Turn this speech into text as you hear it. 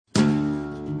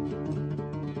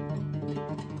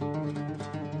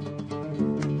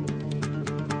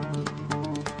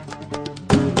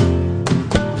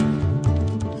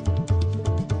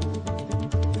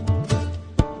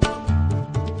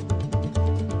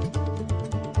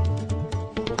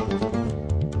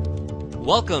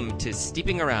Welcome to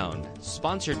Steeping Around,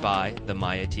 sponsored by the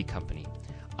Maya Tea Company.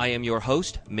 I am your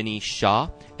host, Manish Shah,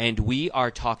 and we are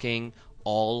talking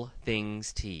all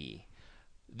things tea.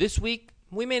 This week,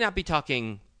 we may not be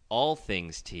talking all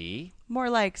things tea. More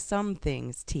like some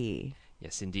things tea.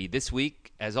 Yes, indeed. This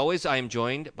week, as always, I am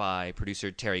joined by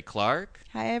producer Terry Clark.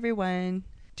 Hi, everyone.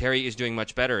 Terry is doing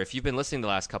much better. If you've been listening the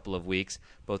last couple of weeks,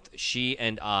 both she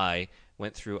and I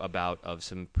went through a bout of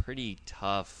some pretty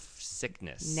tough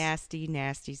sickness. Nasty,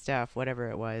 nasty stuff,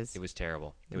 whatever it was. It was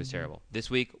terrible. It was terrible.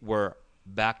 This week, we're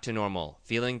back to normal.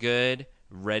 Feeling good,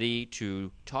 ready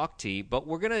to talk tea, but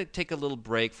we're going to take a little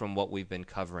break from what we've been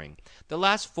covering. The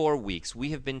last 4 weeks, we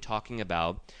have been talking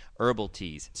about herbal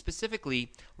teas,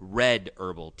 specifically red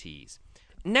herbal teas.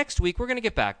 Next week, we're going to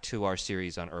get back to our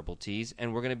series on herbal teas,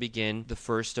 and we're going to begin the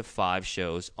first of 5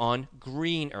 shows on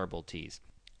green herbal teas.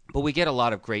 But we get a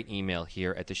lot of great email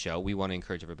here at the show. We want to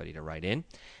encourage everybody to write in,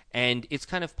 and it's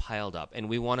kind of piled up, and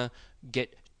we want to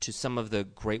get to some of the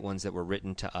great ones that were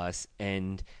written to us,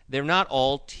 and they're not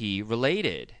all tea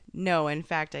related. No, in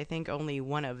fact, I think only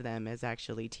one of them is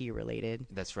actually tea related.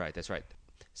 That's right, that's right.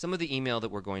 Some of the email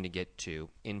that we're going to get to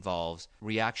involves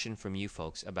reaction from you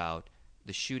folks about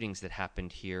the shootings that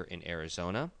happened here in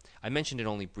Arizona. I mentioned it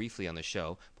only briefly on the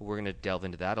show, but we're going to delve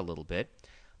into that a little bit.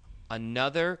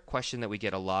 Another question that we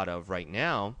get a lot of right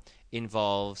now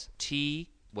involves tea,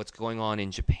 what's going on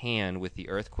in Japan with the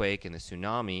earthquake and the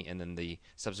tsunami, and then the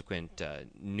subsequent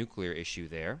nuclear issue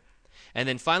there. And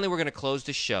then finally, we're going to close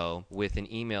the show with an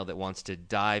email that wants to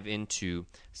dive into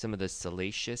some of the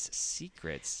salacious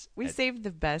secrets. We saved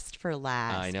the best for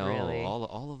last. I know, really.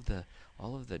 all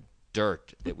of the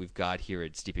dirt that we've got here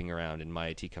at Steeping Around in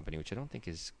Maya Tea Company, which I don't think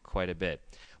is quite a bit.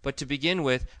 But to begin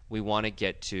with, we want to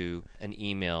get to an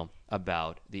email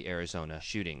about the Arizona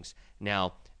shootings.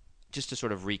 Now, just to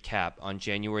sort of recap, on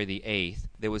January the 8th,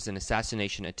 there was an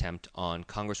assassination attempt on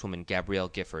Congresswoman Gabrielle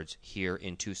Giffords here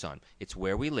in Tucson. It's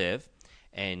where we live,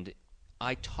 and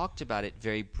I talked about it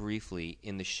very briefly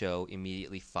in the show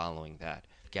immediately following that.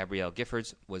 Gabrielle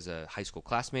Giffords was a high school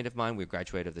classmate of mine. We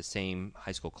graduated of the same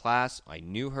high school class. I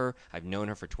knew her. I've known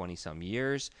her for 20-some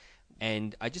years.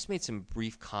 And I just made some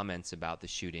brief comments about the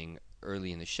shooting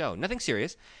early in the show. Nothing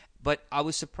serious, but I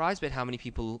was surprised at how many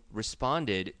people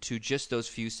responded to just those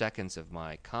few seconds of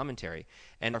my commentary.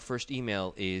 And our first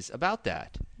email is about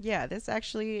that. Yeah, this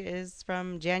actually is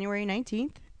from January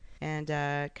 19th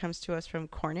and comes to us from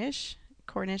Cornish.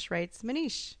 Cornish writes,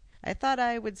 Manish, I thought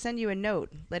I would send you a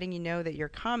note letting you know that your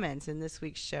comments in this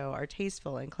week's show are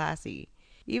tasteful and classy.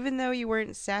 Even though you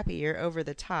weren't sappy or over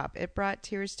the top, it brought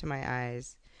tears to my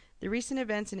eyes. The recent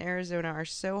events in Arizona are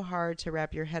so hard to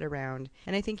wrap your head around,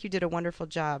 and I think you did a wonderful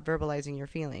job verbalizing your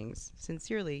feelings.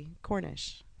 Sincerely,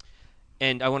 Cornish.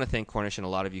 And I want to thank Cornish and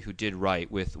a lot of you who did write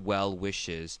with well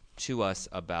wishes to us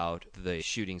about the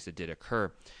shootings that did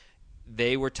occur.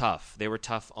 They were tough. They were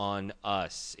tough on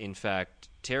us. In fact,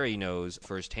 Terry knows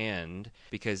firsthand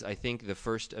because I think the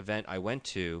first event I went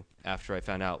to after I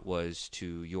found out was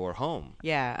to your home.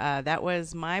 Yeah, that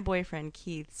was my boyfriend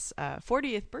Keith's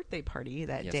 40th birthday party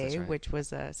that Yes, day, that's right. which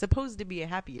was supposed to be a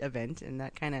happy event, and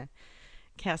that kind of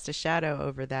cast a shadow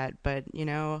over that. But, you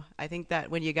know, I think that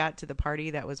when you got to the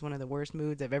party, that was one of the worst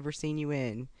moods I've ever seen you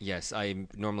in. Yes, I'm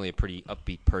normally a pretty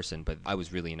upbeat person, but I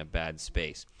was really in a bad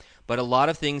space. But a lot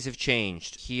of things have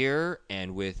changed here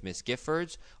and with Miss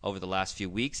Giffords over the last few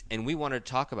weeks, and we wanted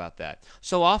to talk about that.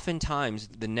 So oftentimes,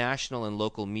 the national and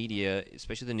local media,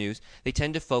 especially the news, they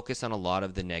tend to focus on a lot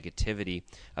of the negativity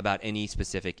about any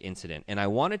specific incident. And I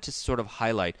wanted to sort of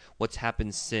highlight what's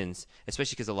happened since,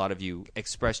 especially because a lot of you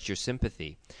expressed your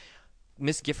sympathy.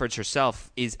 Miss Giffords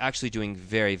herself is actually doing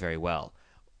very, very well.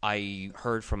 I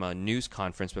heard from a news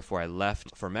conference before I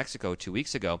left for Mexico 2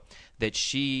 weeks ago that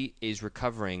she is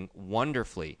recovering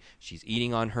wonderfully. She's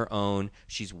eating on her own,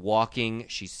 she's walking,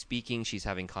 she's speaking, she's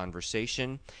having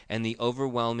conversation, and the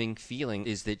overwhelming feeling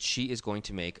is that she is going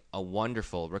to make a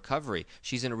wonderful recovery.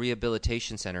 She's in a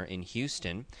rehabilitation center in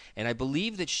Houston, and I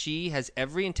believe that she has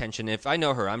every intention, if I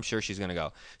know her, I'm sure she's going to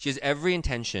go. She has every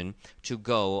intention to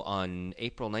go on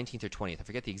April 19th or 20th, I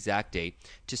forget the exact date,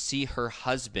 to see her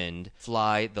husband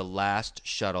fly the last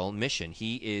shuttle mission.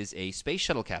 He is a space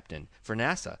shuttle captain for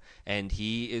NASA, and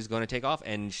he is going to take off,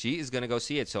 and she is going to go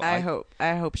see it. So I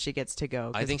hope she gets to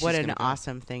go. I think what she's an gonna go.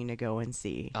 awesome thing to go and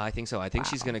see. I think so. I think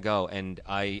she's going to go, and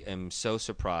I am so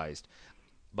surprised.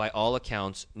 By all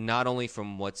accounts, not only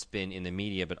from what's been in the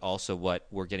media, but also what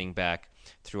we're getting back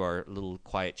through our little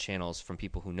quiet channels from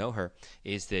people who know her,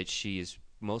 is that she is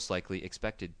most likely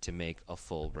expected to make a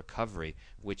full recovery,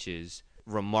 which is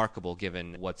remarkable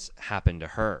given what's happened to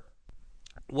her.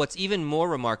 What's even more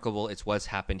remarkable is what's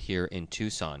happened here in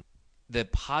Tucson. the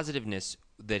positiveness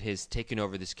that has taken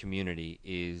over this community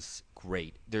is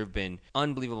great. There have been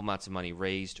unbelievable amounts of money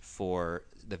raised for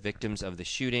the victims of the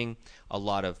shooting, a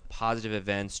lot of positive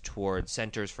events toward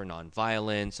centers for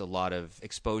nonviolence, a lot of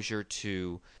exposure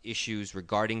to issues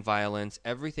regarding violence.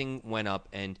 Everything went up,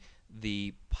 and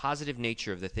the positive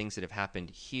nature of the things that have happened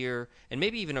here and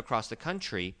maybe even across the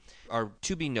country are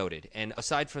to be noted. And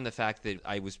aside from the fact that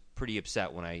I was pretty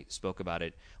upset when I spoke about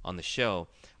it on the show,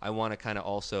 I want to kind of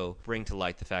also bring to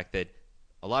light the fact that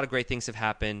a lot of great things have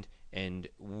happened, and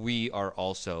we are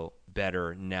also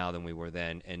better now than we were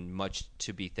then, and much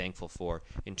to be thankful for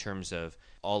in terms of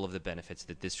all of the benefits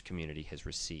that this community has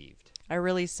received. I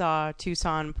really saw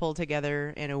Tucson pull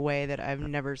together in a way that I've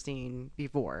never seen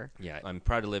before. Yeah, I'm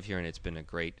proud to live here, and it's been a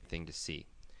great thing to see.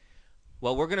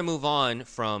 Well, we're going to move on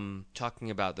from talking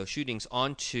about those shootings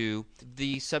onto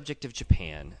the subject of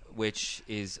Japan, which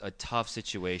is a tough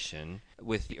situation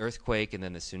with the earthquake and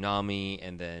then the tsunami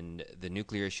and then the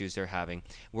nuclear issues they're having.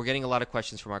 We're getting a lot of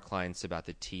questions from our clients about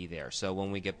the tea there. So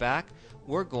when we get back,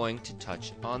 we're going to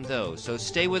touch on those. So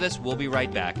stay with us. We'll be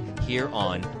right back here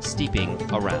on Steeping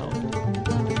Around.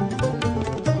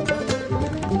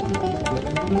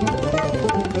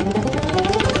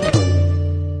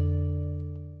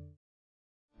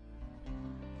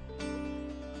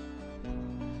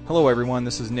 Hello everyone,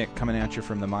 this is Nick coming at you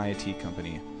from the Maya Tea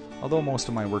Company. Although most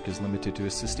of my work is limited to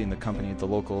assisting the company at the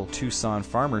local Tucson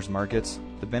farmers markets,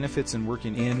 the benefits in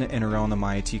working in and around the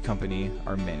Maya Tea Company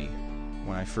are many.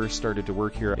 When I first started to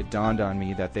work here, it dawned on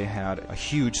me that they had a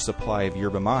huge supply of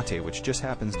yerba mate, which just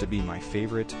happens to be my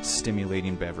favorite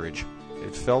stimulating beverage.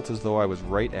 It felt as though I was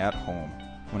right at home.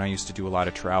 When I used to do a lot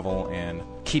of travel and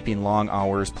keeping long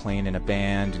hours playing in a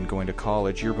band and going to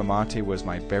college, yerba mate was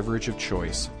my beverage of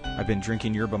choice. I've been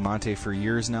drinking yerba mate for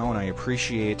years now, and I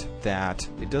appreciate that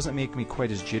it doesn't make me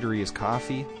quite as jittery as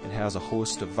coffee. It has a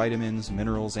host of vitamins,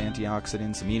 minerals,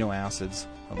 antioxidants, amino acids,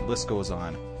 and the list goes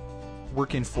on.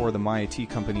 Working for the Maya Tea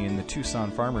Company in the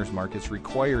Tucson farmers markets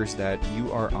requires that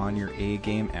you are on your A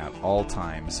game at all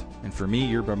times. And for me,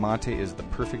 yerba mate is the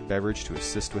perfect beverage to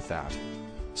assist with that.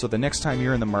 So the next time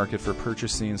you're in the market for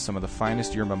purchasing some of the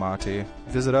finest yerba mate,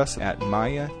 visit us at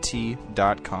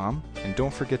mayatea.com, and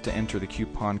don't forget to enter the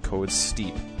coupon code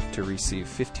STEEP to receive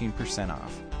 15%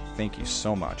 off. Thank you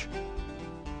so much.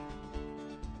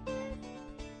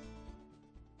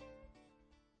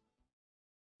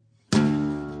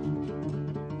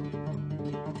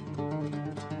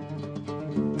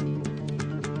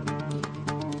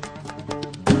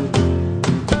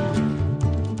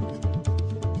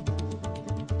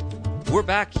 We're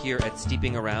back here at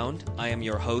Steeping Around. I am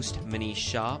your host, Manish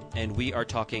Shah, and we are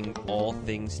talking all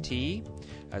things tea.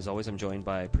 As always, I'm joined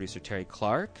by producer Terry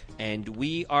Clark, and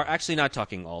we are actually not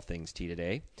talking all things tea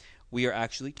today. We are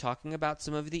actually talking about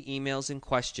some of the emails and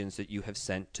questions that you have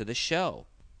sent to the show.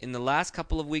 In the last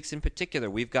couple of weeks in particular,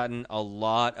 we've gotten a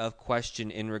lot of question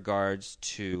in regards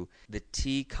to the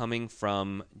tea coming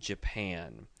from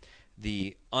Japan.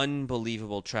 The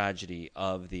unbelievable tragedy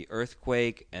of the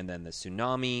earthquake and then the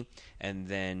tsunami and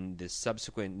then the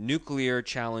subsequent nuclear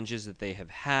challenges that they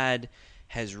have had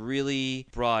has really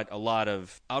brought a lot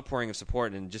of outpouring of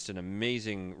support and just an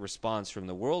amazing response from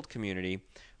the world community.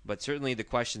 But certainly the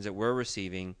questions that we're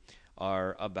receiving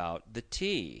are about the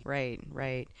tea. Right.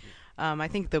 I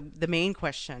think the main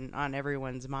question on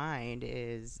everyone's mind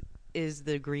is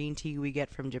the green tea we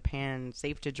get from Japan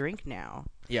safe to drink now?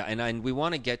 Yeah, and we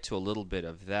want to get to a little bit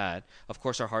of that. Of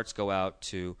course, our hearts go out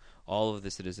to all of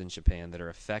the citizens in Japan that are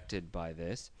affected by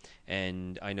this.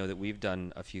 And I know that we've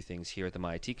done a few things here at the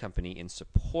Maya Tea Company in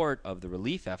support of the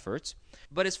relief efforts.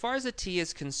 But as far as the tea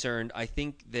is concerned, I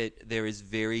think that there is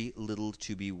very little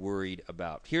to be worried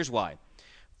about. Here's why.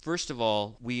 First of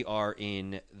all, we are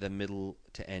in the middle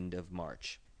to end of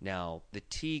March. Now, the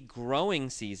tea growing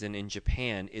season in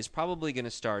Japan is probably going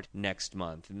to start next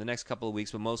month, in the next couple of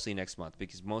weeks, but mostly next month,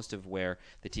 because most of where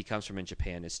the tea comes from in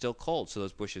Japan is still cold, so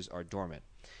those bushes are dormant.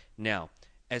 Now,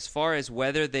 as far as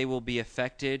whether they will be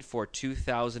affected for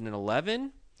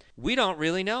 2011, we don't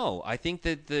really know. I think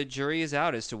that the jury is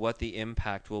out as to what the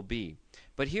impact will be.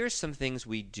 But here's some things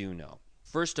we do know.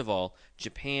 First of all,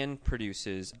 Japan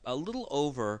produces a little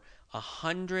over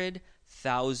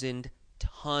 100,000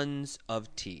 tons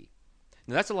of tea.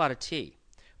 Now, that's a lot of tea,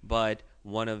 but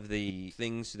one of the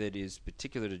things that is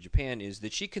particular to Japan is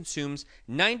that she consumes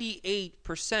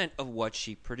 98% of what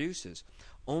she produces.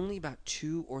 Only about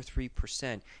 2 or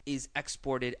 3% is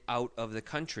exported out of the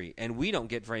country, and we don't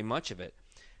get very much of it.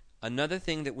 Another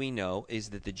thing that we know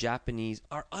is that the Japanese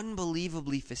are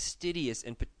unbelievably fastidious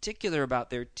and particular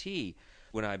about their tea.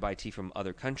 when I buy tea from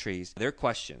other countries, they're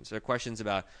questions. They're questions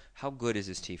about how good is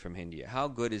this tea from India? How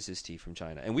good is this tea from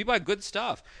China? And we buy good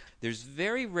stuff. There's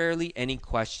very rarely any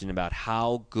question about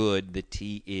how good the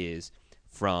tea is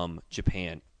from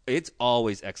Japan. It's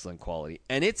always excellent quality,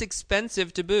 and it's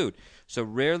expensive to boot. So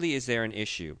rarely is there an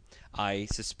issue. I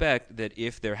suspect that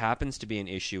if there happens to be an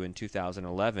issue in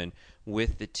 2011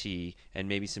 with the tea and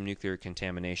maybe some nuclear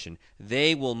contamination,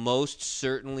 they will most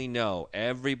certainly know.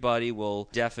 Everybody will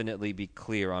definitely be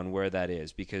clear on where that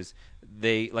is because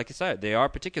they, like I said, they are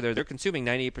particular. They're consuming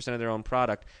 98% of their own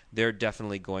product. They're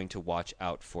definitely going to watch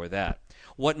out for that.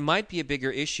 What might be a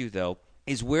bigger issue, though,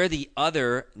 is where the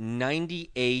other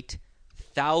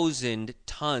 98,000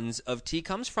 tons of tea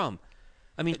comes from.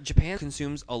 I mean, Japan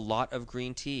consumes a lot of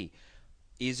green tea.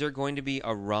 Is there going to be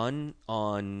a run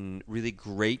on really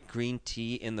great green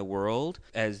tea in the world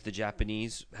as the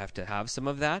Japanese have to have some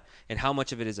of that? And how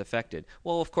much of it is affected?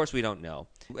 Well, of course, we don't know.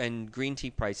 And green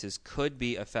tea prices could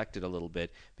be affected a little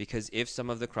bit because if some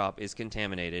of the crop is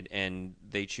contaminated and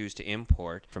they choose to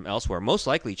import from elsewhere, most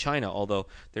likely China, although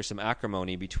there's some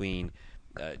acrimony between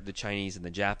the Chinese and the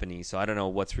Japanese, so I don't know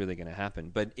what's really going to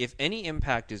happen. But if any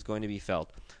impact is going to be felt,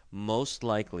 most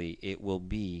likely it will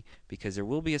be because there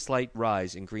will be a slight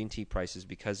rise in green tea prices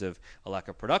because of a lack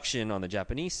of production on the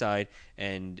Japanese side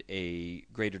and a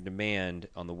greater demand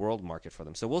on the world market for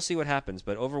them. So we'll see what happens,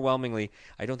 but overwhelmingly,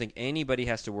 I don't think anybody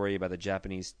has to worry about the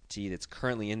Japanese tea that's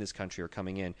currently in this country or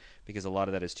coming in because a lot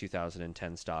of that is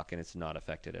 2010 stock and it's not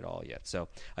affected at all yet. So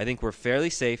I think we're fairly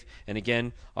safe, and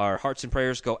again, our hearts and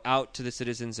prayers go out to the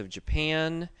citizens of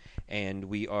Japan, and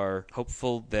we are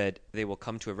hopeful that they will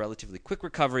come to a relatively quick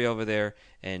recovery over there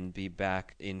and be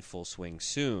back in full swing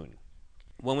soon.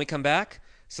 When we come back,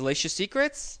 Salacious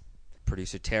Secrets.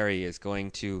 Producer Terry is going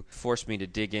to force me to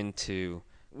dig into...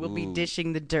 We'll be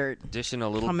dishing the dirt. Dishing a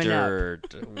little coming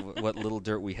dirt. What little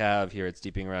dirt we have here at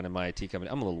Steeping Around in My Tea Company.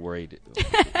 I'm a little worried.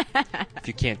 If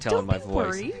you can't tell in my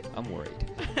voice, worried. I'm worried.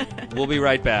 We'll be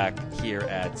right back here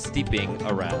at Steeping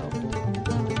Around.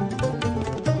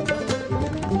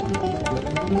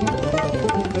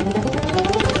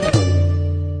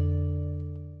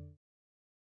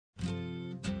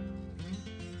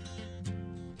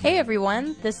 Hey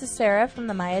everyone, this is Sarah from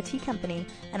the Maya Tea Company,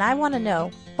 and I want to know,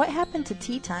 what happened to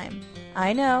tea time?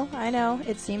 I know,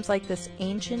 it seems like this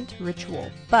ancient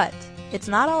ritual, but it's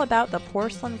not all about the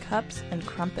porcelain cups and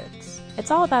crumpets.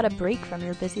 It's all about a break from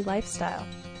your busy lifestyle.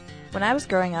 When I was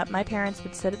growing up, my parents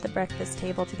would sit at the breakfast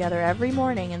table together every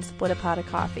morning and split a pot of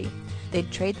coffee.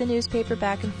 They'd trade the newspaper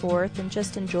back and forth and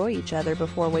just enjoy each other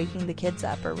before waking the kids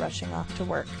up or rushing off to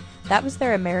work. That was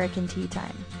their American tea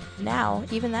time. Now,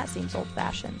 even that seems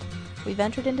old-fashioned. We've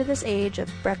entered into this age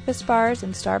of breakfast bars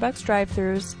and Starbucks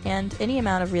drive-thrus, and any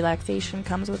amount of relaxation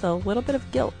comes with a little bit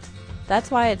of guilt.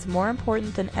 That's why it's more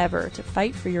important than ever to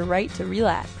fight for your right to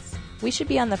relax. We should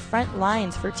be on the front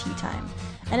lines for tea time,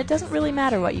 and it doesn't really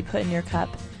matter what you put in your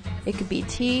cup. It could be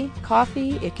tea,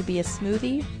 coffee, it could be a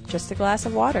smoothie, just a glass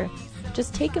of water.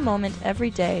 Just take a moment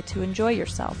every day to enjoy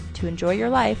yourself, to enjoy your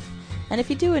life, and if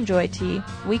you do enjoy tea,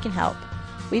 we can help.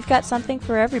 We've got something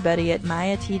for everybody at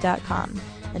mayatea.com.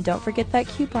 And don't forget that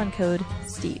coupon code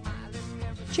STEEP.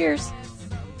 Cheers!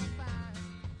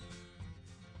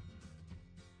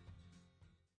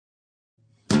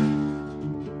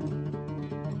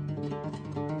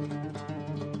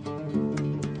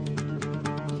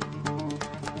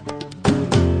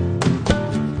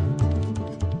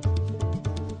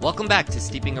 Welcome back to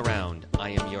Steeping Around. I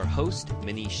am your host,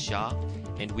 Manish Shah,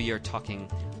 and we are talking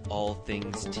all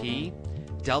things tea.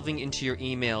 Delving into your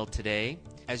email today.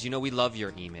 As you know, we love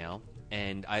your email,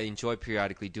 and I enjoy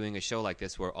periodically doing a show like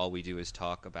this where all we do is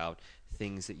talk about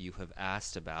things that you have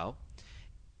asked about.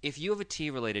 If you have a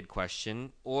tea-related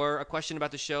question or a question about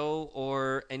the show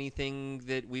or anything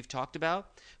that we've talked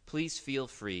about, please feel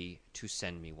free to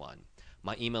send me one.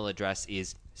 My email address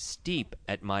is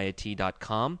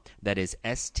steep@mayatea.com. That is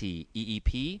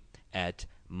STEEP at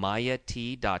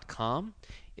mayatea.com.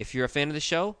 If you're a fan of the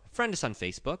show, friend us on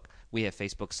Facebook. We have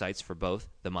Facebook sites for both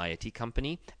the Maya Tea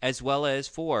Company as well as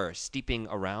for Steeping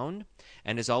Around.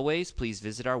 And as always, please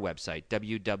visit our website,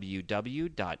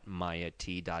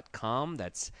 www.mayatea.com.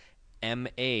 That's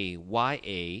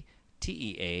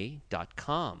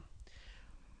MAYATEA.com.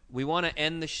 We want to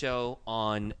end the show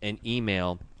on an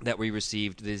email that we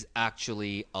received that is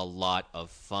actually a lot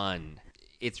of fun.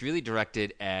 It's really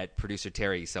directed at producer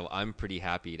Terry, so I'm pretty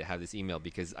happy to have this email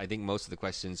because I think most of the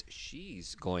questions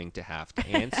she's going to have to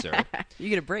answer. You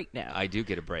get a break now. I do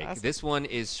get a break. Awesome. This one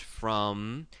is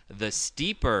from the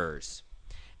Steepers,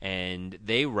 and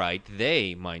they write,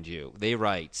 mind you,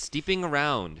 Steeping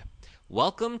Around.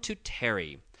 Welcome to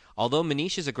Terry. Although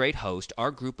Manish is a great host,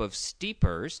 our group of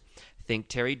steepers think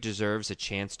Terry deserves a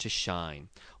chance to shine.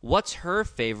 What's her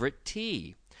favorite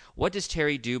tea? What does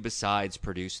Terry do besides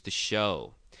produce the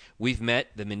show? We've met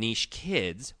the Manish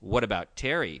kids. What about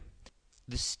Terry?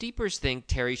 The steepers think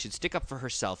Terry should stick up for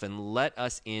herself and let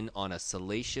us in on a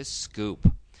salacious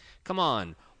scoop. Come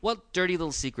on, what dirty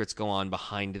little secrets go on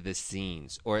behind the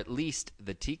scenes, or at least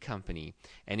the tea company?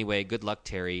 Anyway, good luck,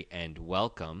 Terry, and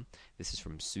welcome. This is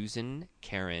from Susan,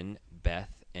 Karen,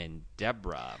 Beth, and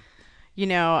Deborah. You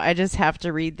know, I just have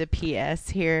to read the P.S.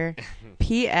 here.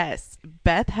 P.S.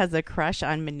 Beth has a crush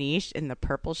on Manish in the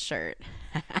purple shirt.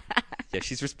 Yeah,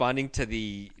 she's responding to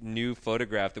the new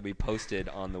photograph that we posted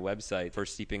on the website for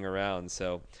Steeping Around.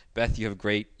 So, Beth, you have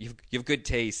good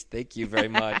taste. Thank you very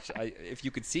much. If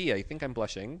you could see, I think I'm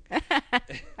blushing.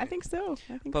 I think so.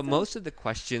 But most of the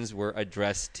questions were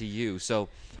addressed to you. So,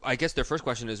 I guess their first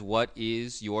question is, what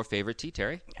is your favorite tea,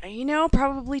 Terry? You know,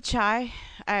 probably chai.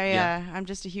 I'm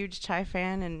just a huge chai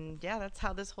fan, and yeah, that's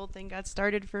how this whole thing got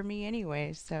started for me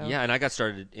anyway. So yeah, and I got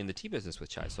started in the tea business with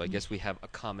chai, so I guess we have a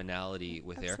commonality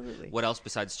with Absolutely. there. What else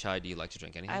besides chai do you like to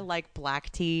drink? Anything? I like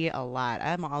black tea a lot.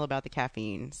 I'm all about the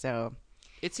caffeine, so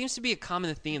it seems to be a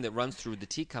common theme that runs through the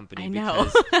tea company. I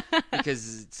know.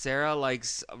 because Sarah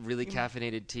likes really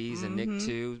caffeinated teas, and Nick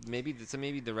too. Maybe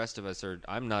the rest of us are.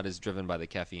 I'm not as driven by the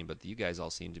caffeine, but you guys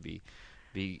all seem to be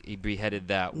headed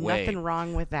that way. Nothing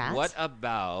wrong with that.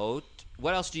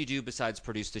 What else do you do besides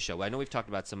produce the show? I know we've talked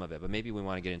about some of it, but maybe we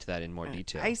want to get into that in more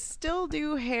detail. I still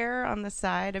do hair on the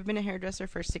side. I've been a hairdresser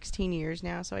for 16 years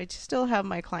now, so I still have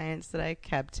my clients that I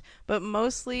kept. But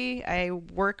mostly I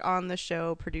work on the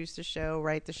show, produce the show,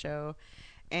 write the show.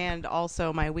 And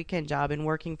also my weekend job in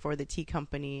working for the tea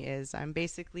company is I'm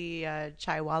basically a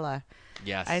chaiwala.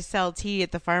 Yes. I sell tea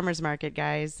at the farmer's market,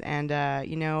 guys. And,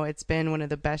 it's been one of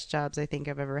the best jobs I think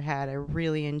I've ever had. I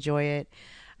really enjoy it.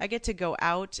 I get to go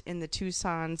out in the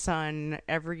Tucson sun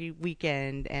every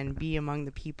weekend and be among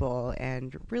the people.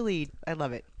 And really, I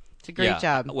love it. It's a great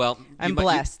job. Well, I'm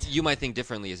blessed. You might think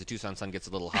differently as the Tucson sun gets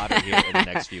a little hotter here in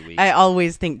the next few weeks. I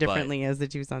always think differently as the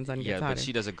Tucson sun gets hotter. But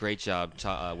she does a great job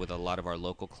with a lot of our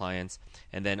local clients.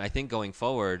 And then I think going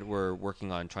forward, we're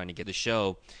working on trying to get the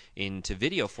show into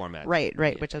video format.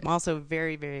 Right, which I'm also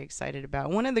very, very excited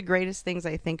about. One of the greatest things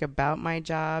I think about my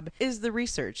job is the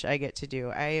research I get to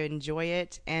do. I enjoy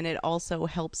it, and it also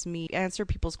helps me answer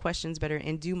people's questions better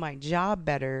and do my job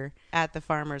better at the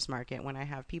farmer's market when I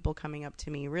have people coming up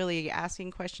to me really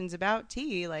asking questions about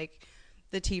tea, like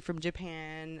the tea from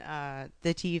Japan,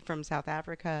 the tea from South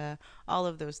Africa, all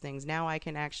of those things. Now I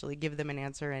can actually give them an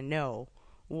answer and know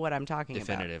what I'm talking about.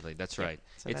 Definitively, that's right.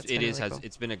 So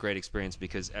It's been a great experience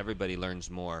because everybody learns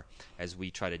more as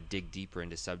we try to dig deeper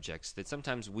into subjects that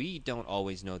sometimes we don't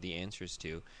always know the answers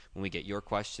to when we get your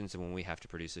questions and when we have to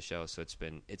produce a show. So it's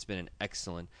been an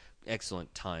excellent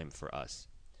time for us.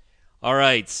 All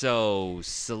right, so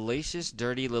salacious,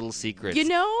 dirty little secrets. You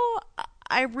know,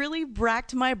 I really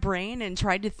racked my brain and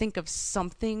tried to think of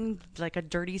something like a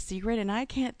dirty secret, and I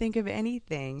can't think of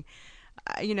anything.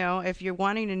 If you're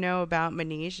wanting to know about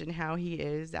Manish and how he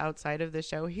is outside of the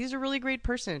show, he's a really great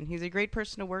person. He's a great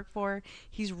person to work for.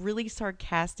 He's really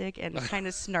sarcastic and kind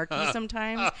of snarky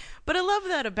sometimes, but I love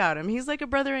that about him. He's like a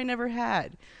brother I never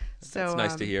had. So that's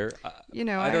nice to hear.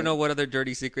 I don't know what other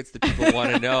dirty secrets that people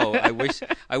want to know. I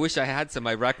wish I had some.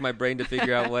 I racked my brain to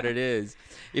figure out what it is.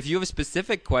 If you have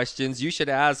specific questions, you should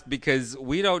ask because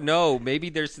we don't know.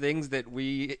 Maybe there's things that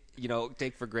we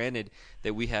take for granted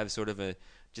that we have sort of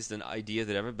just an idea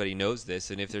that everybody knows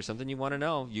this, and if there's something you want to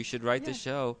know, you should write the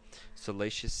show.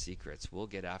 Salacious Secrets. We'll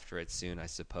get after it soon, I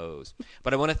suppose.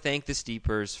 But I want to thank the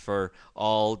Steepers for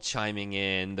all chiming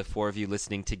in, the four of you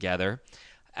listening together.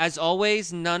 As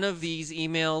always, none of these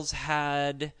emails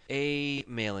had a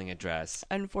mailing address.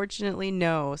 Unfortunately,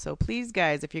 no. So please,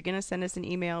 guys, if you're going to send us an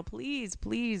email, please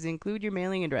include your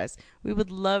mailing address. We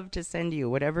would love to send you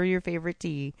whatever your favorite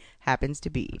tea happens to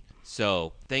be.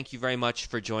 So thank you very much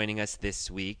for joining us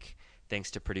this week. Thanks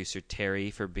to producer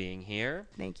Terry for being here.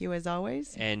 Thank you as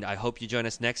always. And I hope you join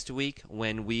us next week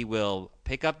when we will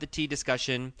pick up the tea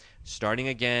discussion, starting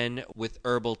again with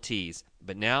herbal teas.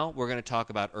 But now we're going to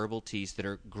talk about herbal teas that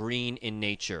are green in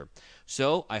nature.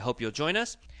 So I hope you'll join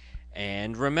us.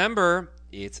 And remember,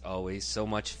 it's always so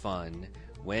much fun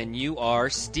when you are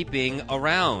steeping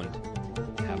around.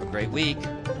 Have a great week.